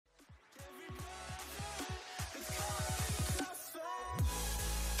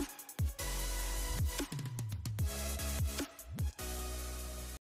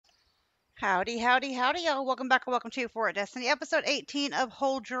Howdy, howdy, howdy, y'all. Welcome back or welcome to For Destiny, episode 18 of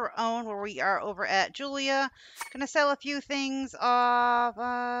Hold Your Own, where we are over at Julia. Gonna sell a few things off.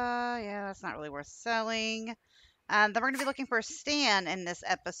 Yeah, that's not really worth selling. And then we're gonna be looking for Stan in this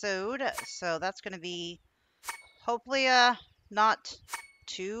episode, so that's gonna be hopefully not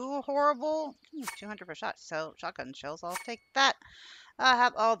too horrible. 200 for shotgun shells. I'll take that. I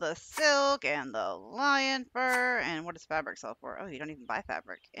have all the silk and the lion fur. And what does fabric sell for? Oh, you don't even buy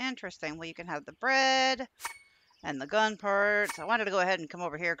fabric. Interesting. Well, you can have the bread and the gun parts. I wanted to go ahead and come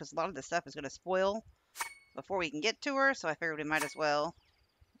over here because a lot of this stuff is going to spoil before we can get to her. So I figured we might as well.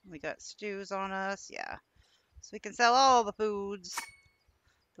 We got stews on us. Yeah. So we can sell all the foods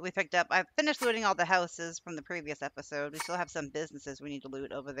that we picked up. I've finished looting all the houses from the previous episode. We still have some businesses we need to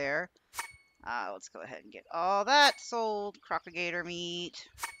loot over there. Let's go ahead and get all that sold. Crocagator meat.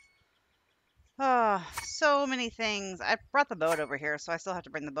 Oh, so many things. I brought the boat over here, so I still have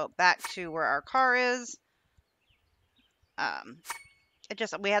to bring the boat back to where our car is.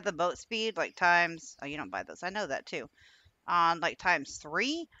 We had the boat speed like times. Oh, you don't buy those. I know that too. On like times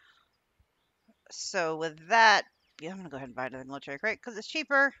 3. So with that, yeah, I'm gonna go ahead and buy the military crate because it's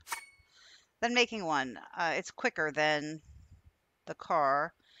cheaper than making one. It's quicker than the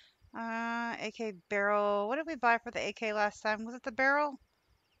car. AK barrel. What did we buy for the AK last time? Was it the barrel?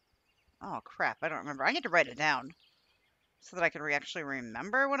 Oh crap, I don't remember. I need to write it down so that I can actually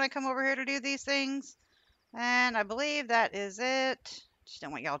remember when I come over here to do these things. And I believe that is it. Just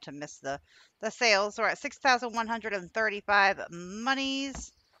don't want y'all to miss the sales. We're at 6,135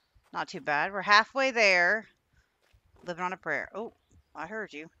 monies. Not too bad. We're halfway there. Living on a prayer. Oh, I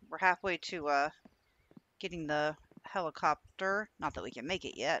heard you. We're halfway to getting the helicopter. Not that we can make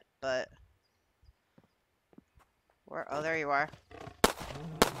it yet, but oh, there you are.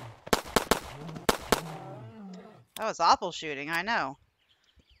 That was awful shooting, I know.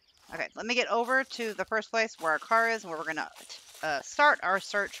 Okay, let me get over to the first place where our car is, where we're going to start our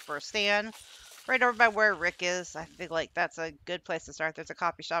search for Stan. Right over by where Rick is. I feel like that's a good place to start. There's a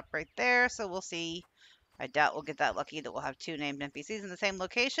coffee shop right there, so we'll see. I doubt we'll get that lucky that we'll have 2 named NPCs in the same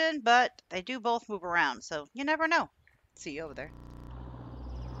location, but they do both move around, so you never know. See you over there.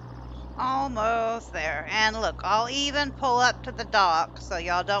 Almost there. And look, I'll even pull up to the dock so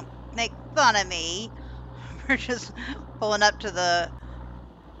y'all don't make fun of me. We're just pulling up to the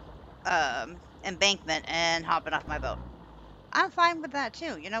embankment and hopping off my boat. I'm fine with that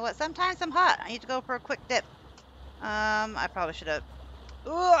too. You know what? Sometimes I'm hot. I need to go for a quick dip. I probably should have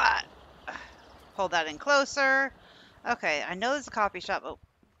pulled that in closer. Okay, I know there's a coffee shop. Oh,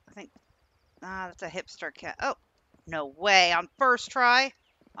 I think that's a hipster cat. Oh, no way. On first try.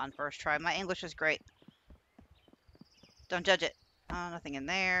 On first try. My English is great. Don't judge it. Oh, nothing in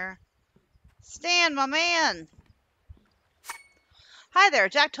there. Stan, my man. Hi there,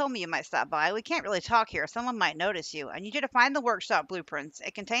 Jack told me you might stop by. We can't really talk here. Someone might notice you. I need you to find the workshop blueprints.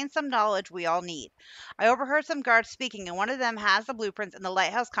 It contains some knowledge we all need. I overheard some guards speaking, and one of them has the blueprints in the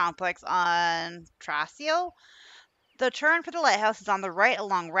lighthouse complex on Trasio. The turn for the lighthouse is on the right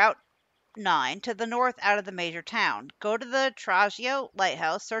along Route 9 to the north out of the major town. Go to the Trasio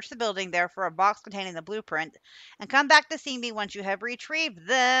lighthouse, search the building there for a box containing the blueprint, and come back to see me once you have retrieved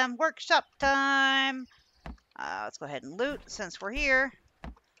them. Workshop time! Let's go ahead and loot since we're here.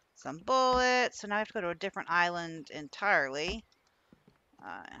 Some bullets. So now I have to go to a different island entirely.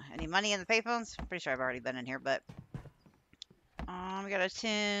 Any money in the payphones? I'm pretty sure I've already been in here, but... we got a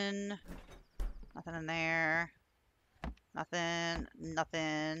tin. Nothing in there. Nothing.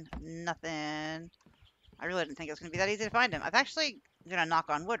 Nothing. Nothing. I really didn't think it was going to be that easy to find him. I'm actually going to knock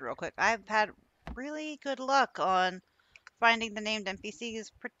on wood real quick. I've had really good luck on finding the named NPCs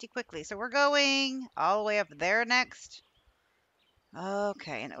pretty quickly. So we're going all the way up there next.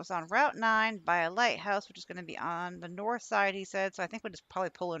 Okay, and it was on Route 9 by a lighthouse, which is going to be on the north side, he said. So I think we'll just probably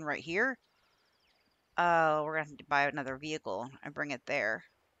pull in right here. Oh, we're going to have to buy another vehicle and bring it there.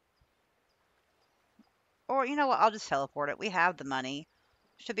 Or, you know what, I'll just teleport it. We have the money.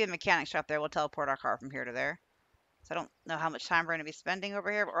 Should be a mechanic shop there. We'll teleport our car from here to there. So I don't know how much time we're going to be spending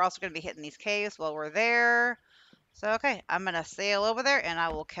over here, but we're also going to be hitting these caves while we're there. So, okay, I'm going to sail over there, and I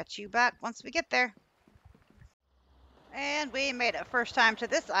will catch you back once we get there. And we made it first time to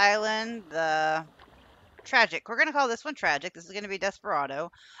this island, the Tragic. We're going to call this one Tragic. This is going to be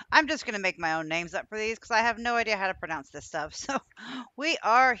Desperado. I'm just going to make my own names up for these because I have no idea how to pronounce this stuff. So, we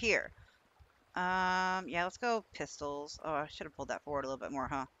are here. Yeah, let's go pistols. Oh, I should have pulled that forward a little bit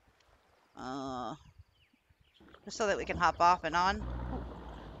more, huh? Just so that we can hop off and on.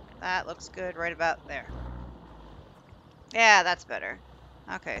 That looks good right about there. Yeah, that's better.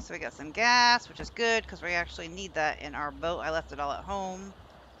 Okay, so we got some gas, which is good because we actually need that in our boat. I left it all at home.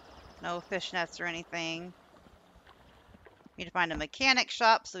 No fishnets or anything. Need to find a mechanic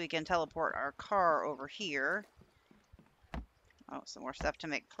shop so we can teleport our car over here. Oh, some more stuff to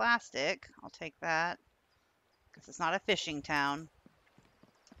make plastic. I'll take that. Because it's not a fishing town.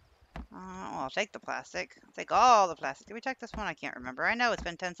 Well, I'll take the plastic. I'll take all the plastic. Did we check this one? I can't remember. I know it's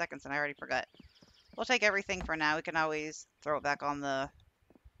been 10 seconds and I already forgot. We'll take everything for now. We can always throw it back on the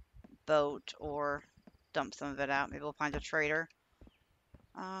boat or dump some of it out. Maybe we'll find a trader.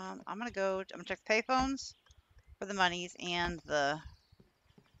 I'm gonna check the payphones for the monies and the.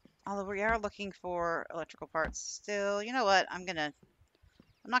 Although we are looking for electrical parts still. You know what? I'm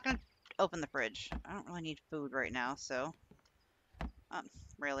not gonna open the fridge. I don't really need food right now, so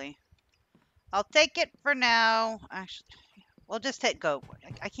really, I'll take it for now. Actually, we'll just go.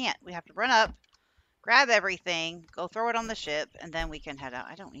 I can't. We have to run up, grab everything, go throw it on the ship, and then we can head out.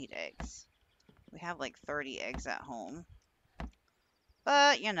 I don't need eggs. We have like 30 eggs at home.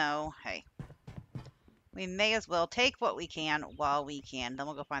 But, you know, hey. We may as well take what we can while we can. Then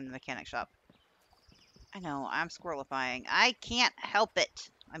we'll go find the mechanic shop. I know, I'm squirrelifying. I can't help it.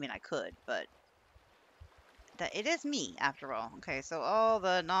 I mean, I could, but it is me, after all. Okay, so all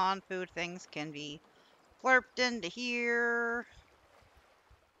the non-food things can be flirped into here.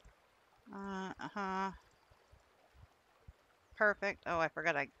 Perfect. Oh, I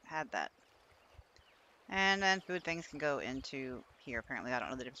forgot I had that. And then food things can go into here, apparently. I don't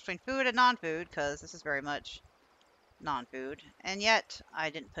know the difference between food and non-food, because this is very much non-food. And yet, I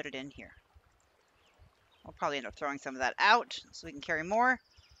didn't put it in here. We'll probably end up throwing some of that out, so we can carry more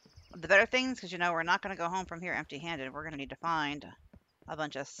of the better things, because, you know, we're not going to go home from here empty-handed. We're going to need to find a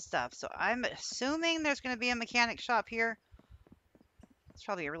bunch of stuff. So I'm assuming there's going to be a mechanic shop here. It's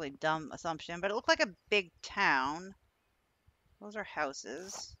probably a really dumb assumption, but it looked like a big town. Those are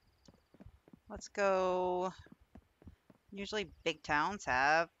houses. Let's go. Usually big towns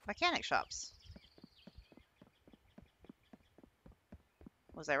have mechanic shops.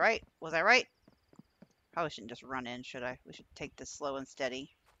 Was I right? Was I right? Probably shouldn't just run in, should I? We should take this slow and steady.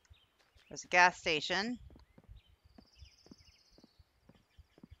 There's a gas station.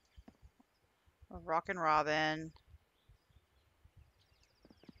 A Rockin' Robin.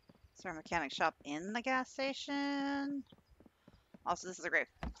 Is there a mechanic shop in the gas station? Also, this is a great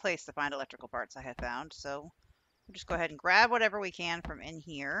place to find electrical parts I had found, so we'll just go ahead and grab whatever we can from in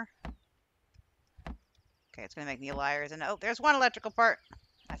here. Okay, it's going to make me a liar, isn't it? Oh, there's one electrical part.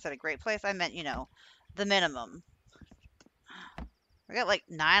 I said a great place. I meant, you know, the minimum. We got like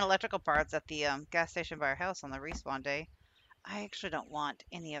 9 electrical parts at the gas station by our house on the respawn day. I actually don't want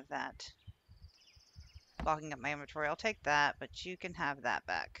any of that clogging up my inventory. I'll take that, but you can have that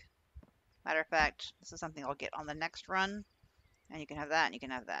back. Matter of fact, this is something I'll get on the next run. And you can have that, and you can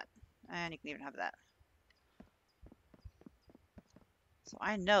have that. And you can even have that. So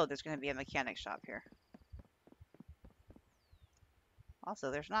I know there's going to be a mechanic shop here.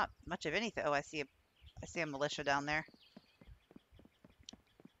 Also, there's not much of anything. Oh, I see a militia down there.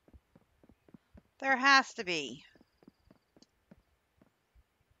 There has to be.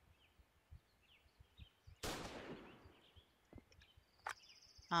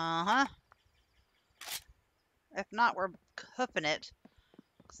 Uh-huh. If not, we're hoofing it.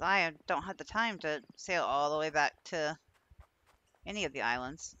 Because I don't have the time to sail all the way back to any of the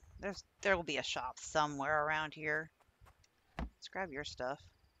islands. There will be a shop somewhere around here. Let's grab your stuff.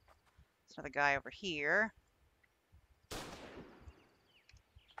 There's another guy over here.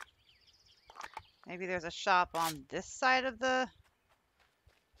 Maybe there's a shop on this side of the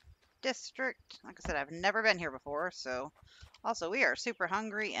district. Like I said, I've never been here before, so... Also, we are super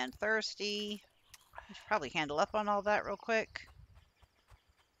hungry and thirsty. We should probably handle up on all that real quick.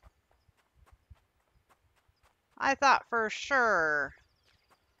 I thought for sure...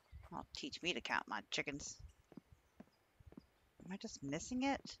 I'll teach me to count my chickens. Am I just missing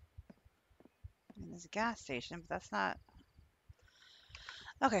it? I mean, there's a gas station, but that's not...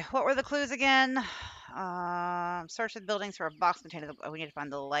 Okay, what were the clues again? Search the buildings for a box containing the... Oh, we need to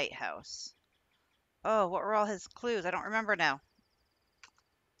find the lighthouse. Oh, what were all his clues? I don't remember now.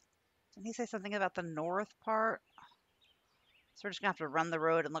 Didn't he say something about the north part? So we're just gonna have to run the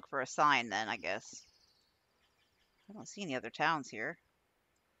road and look for a sign then, I guess. I don't see any other towns here.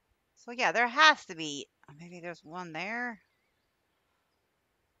 So yeah, there has to be. Maybe there's one there?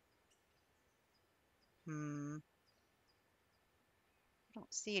 I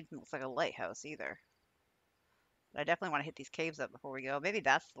don't see anything that looks like a lighthouse either. But I definitely want to hit these caves up before we go. Maybe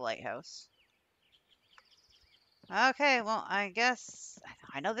that's the lighthouse. Okay, well, I guess...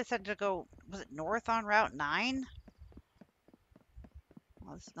 I know they said to go... Was it north on Route 9?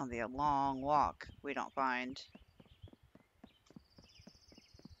 Well, this is going to be a long walk if we don't find...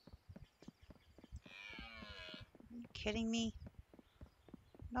 kidding me?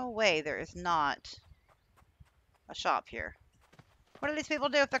 No way there is not a shop here. What do these people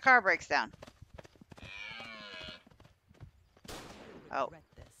do if their car breaks down? Oh,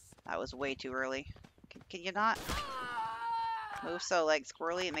 that was way too early. Can you not move so like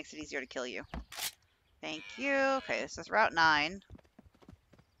squirrely? It makes it easier to kill you. Thank you. Okay, this is Route 9.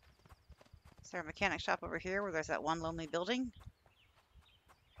 Is there a mechanic shop over here where there's that one lonely building?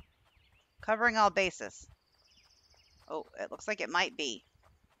 Covering all bases. Oh, it looks like it might be.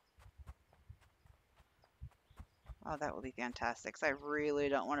 Oh, that would be fantastic, 'cause I really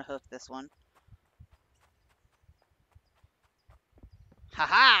don't want to hoof this one.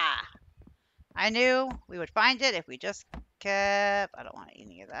 Haha! I knew we would find it if we just kept... I don't want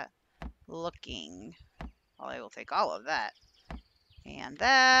any of that. Looking. Well, I will take all of that. And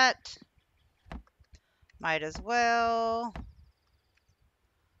that. Might as well.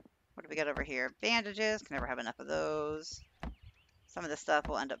 What do we got over here? Bandages. Can never have enough of those. Some of this stuff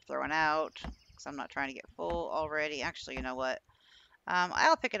we'll end up throwing out, because I'm not trying to get full already. Actually, you know what?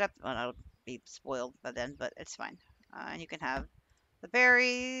 I'll pick it up. Well, it'll be spoiled by then, but it's fine. And you can have the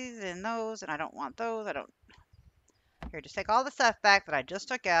berries and those, and I don't want those. I don't... Here, just take all the stuff back that I just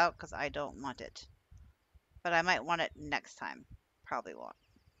took out, because I don't want it. But I might want it next time. Probably won't.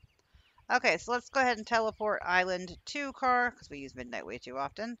 Okay, so let's go ahead and teleport island to car, because we use midnight way too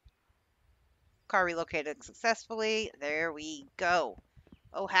often. Car relocated successfully. There we go.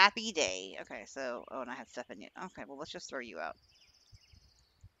 Oh, happy day. Okay, so... Oh, and I had stuff in it. Okay, well, let's just throw you out.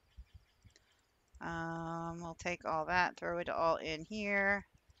 We'll take all that, throw it all in here.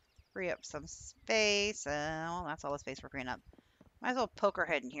 Free up some space. Well, that's all the space we're freeing up. Might as well poke our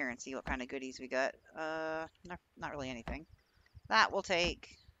head in here and see what kind of goodies we got. Not really anything. That we'll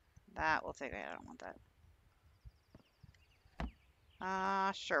take. That we'll take. I don't want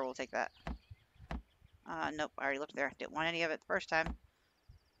that. Sure, we'll take that. Nope, I already looked there. Didn't want any of it the first time.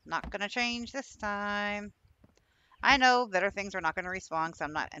 Not gonna change this time. I know better things are not gonna respawn, so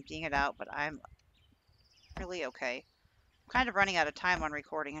I'm not emptying it out, but I'm really okay. I'm kind of running out of time on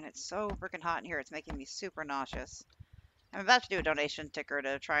recording, and it's so freaking hot in here. It's making me super nauseous. I'm about to do a donation ticker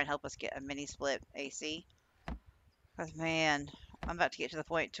to try and help us get a mini split AC. Because, man, I'm about to get to the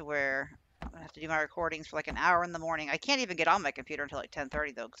point to where I'm going to have to do my recordings for like an hour in the morning. I can't even get on my computer until like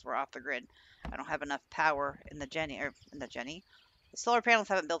 10:30 though, because we're off the grid. I don't have enough power in the The solar panels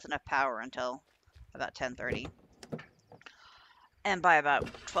haven't built enough power until about 10:30. And by about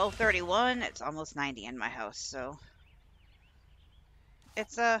 12:31, it's almost 90 in my house, so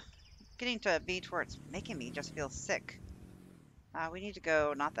it's getting to a beach where it's making me just feel sick. We need to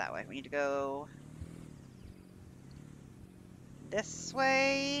go not that way. We need to go this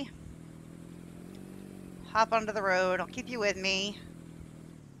way. Hop onto the road. I'll keep you with me.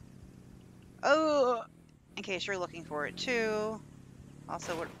 Oh, in case you're looking for it too.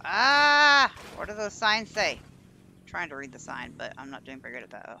 Also, what do those signs say? I'm trying to read the sign, but I'm not doing very good at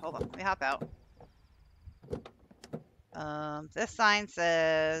that. Hold on, let me hop out. This sign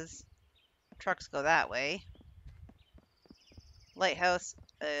says trucks go that way. Lighthouse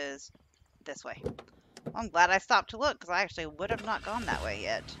is this way. Well, I'm glad I stopped to look, because I actually would have not gone that way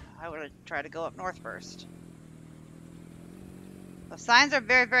yet. I would have tried to go up north first. The signs are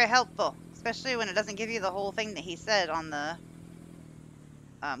very, very helpful, especially when it doesn't give you the whole thing that he said on the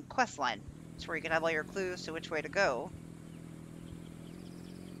quest line. It's where you can have all your clues to which way to go.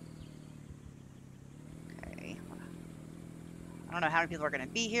 Okay. I don't know how many people are going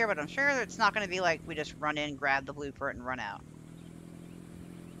to be here, but I'm sure it's not going to be like we just run in, grab the blueprint, and run out.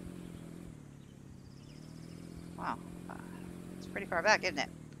 Wow. It's pretty far back, isn't it?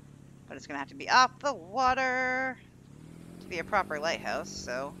 But it's going to have to be off the water to be a proper lighthouse,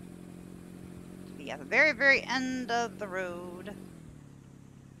 so to be at the very, very end of the road.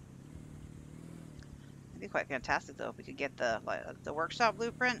 It'd be quite fantastic, though, if we could get the workshop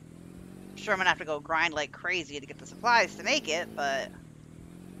blueprint. I'm sure I'm going to have to go grind like crazy to get the supplies to make it, but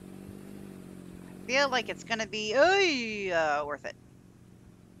I feel like it's going to be worth it.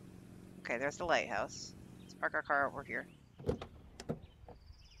 Okay, there's the lighthouse. Let's park our car over here.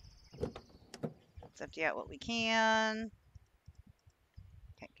 Let's empty out what we can.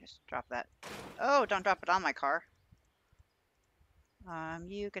 Okay, just drop that. Oh, don't drop it on my car.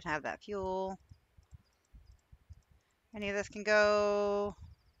 You can have that fuel. Any of this can go.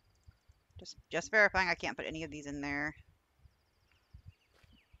 Just verifying I can't put any of these in there.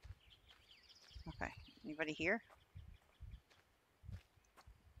 Okay, anybody here?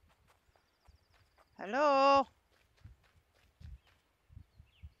 Hello?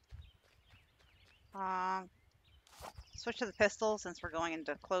 Switch to the pistol since we're going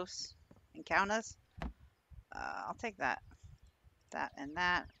into close encounters. I'll take that. That and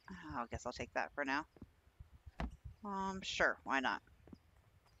that. I guess I'll take that for now. Sure, why not?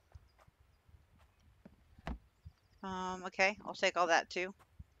 Okay, I'll take all that too.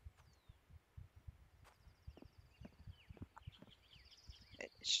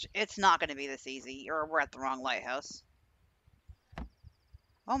 It's not going to be this easy, or we're at the wrong lighthouse.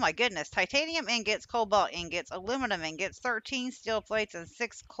 Oh my goodness, titanium ingots, cobalt ingots, aluminum ingots, 13 steel plates, and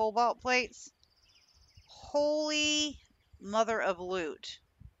 6 cobalt plates. Holy mother of loot.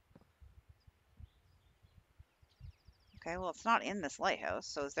 Okay, well, it's not in this lighthouse,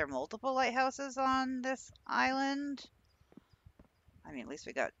 so is there multiple lighthouses on this island? I mean, at least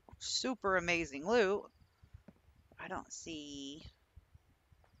we got super amazing loot. I don't see...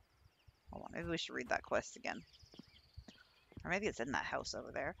 Hold on, maybe we should read that quest again. Or maybe it's in that house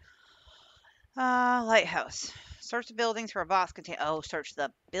over there. Lighthouse. Search the buildings for a box contain... Oh, search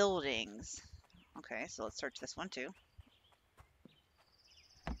the buildings. Okay, so let's search this one too.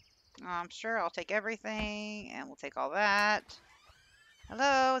 I'm sure I'll take everything, and we'll take all that.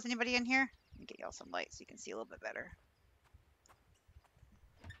 Hello, is anybody in here? Let me get y'all some light so you can see a little bit better.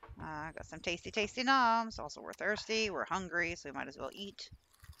 Got some tasty, tasty noms. Also, we're thirsty, we're hungry, so we might as well eat.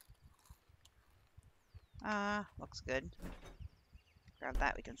 Looks good. Grab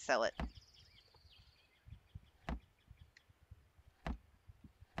that, we can sell it.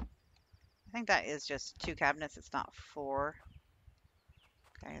 I think that is just 2 cabinets, it's not 4.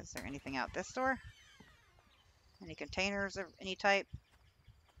 Okay, is there anything out this door? Any containers of any type?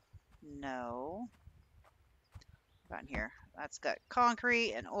 No. What about in here? That's got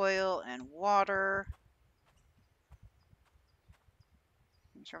concrete and oil and water.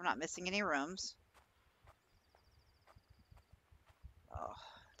 Make sure I'm not missing any rooms. Oh,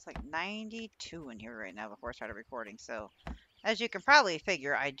 it's like 92 in here right now before I started recording. So, as you can probably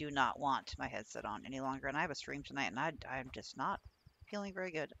figure, I do not want my headset on any longer. And I have a stream tonight, and I'm just not feeling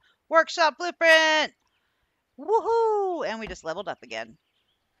very good. Workshop blueprint! Woohoo! And we just leveled up again.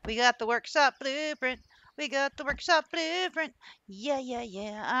 We got the workshop blueprint. We got the workshop blueprint. Yeah, yeah,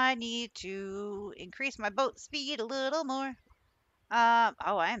 yeah. I need to increase my boat speed a little more. Oh,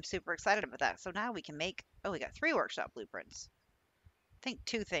 I am super excited about that. So now we can make, oh, we got 3 workshop blueprints. I think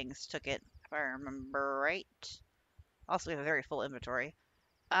 2 things took it, if I remember right. Also, we have a very full inventory.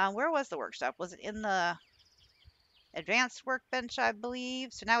 Where was the workshop? Was it in the advanced workbench, I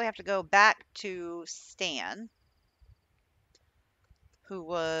believe? So now we have to go back to Stan, who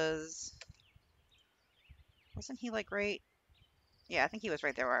wasn't he like right? Yeah, I think he was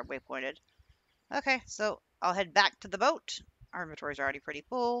right there where I waypointed. Okay, so I'll head back to the boat. Our inventory's already pretty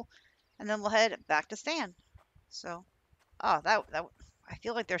full, and then we'll head back to Stan. So, oh, that I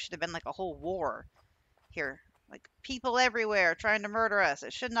feel like there should have been like a whole war here, like people everywhere trying to murder us.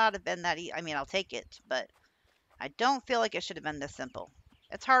 It should not have been that I mean, I'll take it, but I don't feel like it should have been this simple.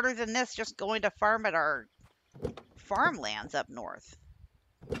 It's harder than this just going to farm at our farmlands up north.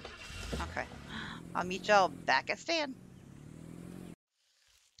 Okay, I'll meet y'all back at Stan.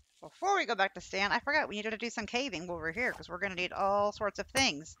 Before we go back to Stan, I forgot we needed to do some caving over here because we're going to need all sorts of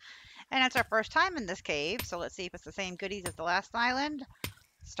things. And it's our first time in this cave, so let's see if it's the same goodies as the last island.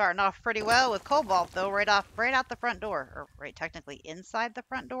 Starting off pretty well with cobalt, though, right out the front door. Or right, technically inside the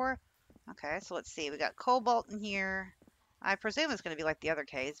front door. Okay, so let's see. We got cobalt in here. I presume it's going to be like the other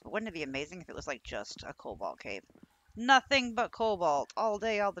caves, but wouldn't it be amazing if it was like just a cobalt cave? Nothing but cobalt all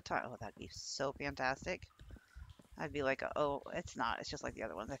day, all the time. Oh, that'd be so fantastic. I'd be like, oh, it's not. It's just like the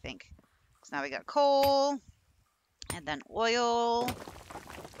other ones, I think. So now we got coal and then oil.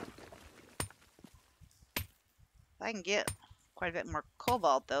 If I can get quite a bit more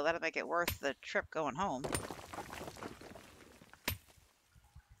cobalt, though, that'll make it worth the trip going home.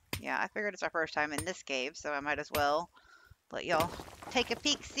 Yeah, I figured it's our first time in this cave, so I might as well let y'all take a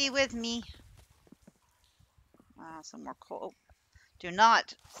peek-see with me. Some more coal. Do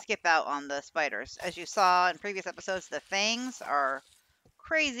not skip out on the spiders. As you saw in previous episodes, the fangs are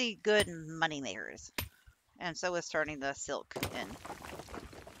crazy good money makers. And so is turning the silk in.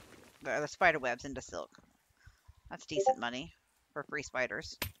 The spider webs into silk. That's decent money for free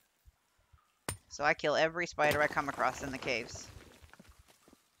spiders. So I kill every spider I come across in the caves.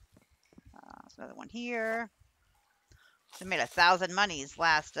 There's another one here. We made 1,000 monies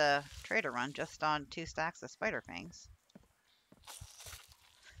last trader run just on 2 stacks of spider fangs.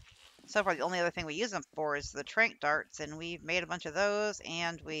 So far, the only other thing we use them for is the trank darts, and we've made a bunch of those,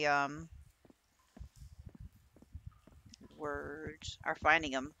 and we are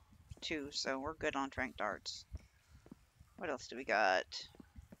finding them too, so we're good on trank darts. What else do we got?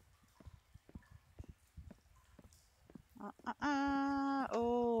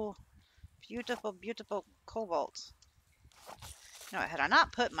 Oh, Beautiful, beautiful cobalt. You know, had I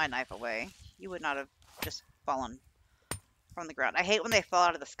not put my knife away, you would not have just fallen from the ground. I hate when they fall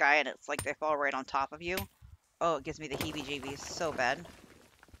out of the sky and it's like they fall right on top of you. Oh, it gives me the heebie-jeebies so bad.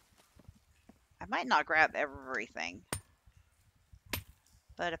 I might not grab everything.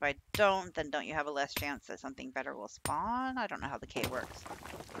 But if I don't, then don't you have a less chance that something better will spawn? I don't know how the cave works.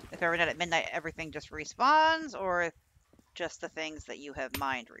 If every night at midnight everything just respawns, or if just the things that you have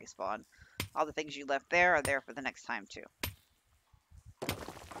mined respawn. All the things you left there are there for the next time too.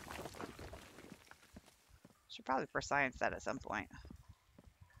 Should probably for science that at some point.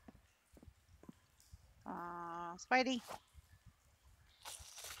 Spidey.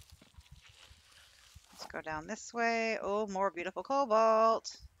 Let's go down this way. Oh, more beautiful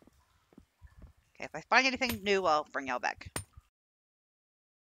cobalt. Okay, if I find anything new, I'll bring y'all back.